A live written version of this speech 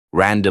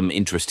Random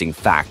interesting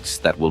facts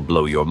that will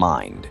blow your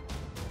mind.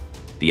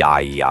 The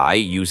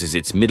IEI uses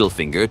its middle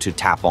finger to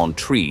tap on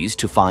trees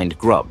to find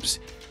grubs.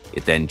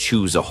 It then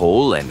chews a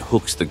hole and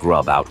hooks the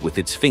grub out with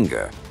its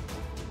finger.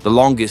 The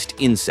longest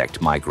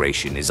insect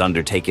migration is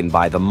undertaken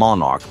by the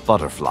monarch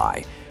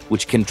butterfly,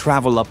 which can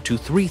travel up to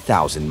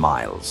 3,000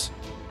 miles.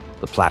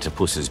 The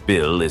platypus's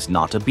bill is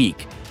not a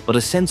beak, but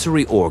a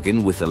sensory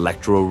organ with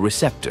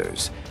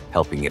electroreceptors,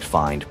 helping it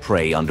find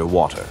prey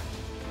underwater.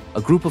 A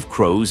group of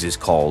crows is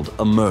called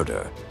a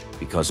murder,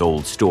 because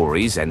old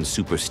stories and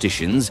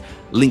superstitions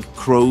link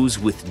crows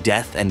with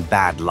death and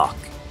bad luck.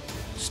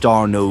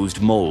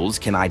 Star-nosed moles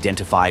can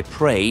identify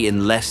prey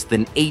in less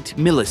than 8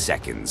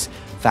 milliseconds,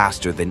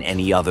 faster than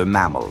any other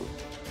mammal.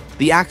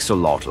 The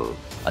axolotl,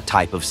 a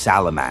type of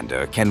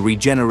salamander, can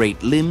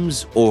regenerate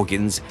limbs,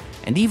 organs,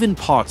 and even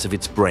parts of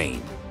its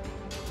brain.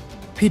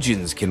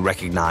 Pigeons can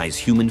recognize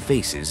human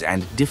faces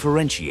and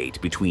differentiate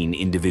between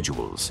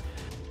individuals.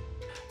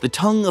 The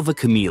tongue of a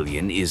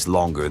chameleon is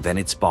longer than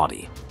its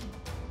body.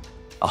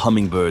 A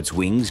hummingbird's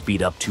wings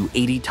beat up to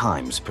 80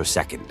 times per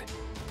second.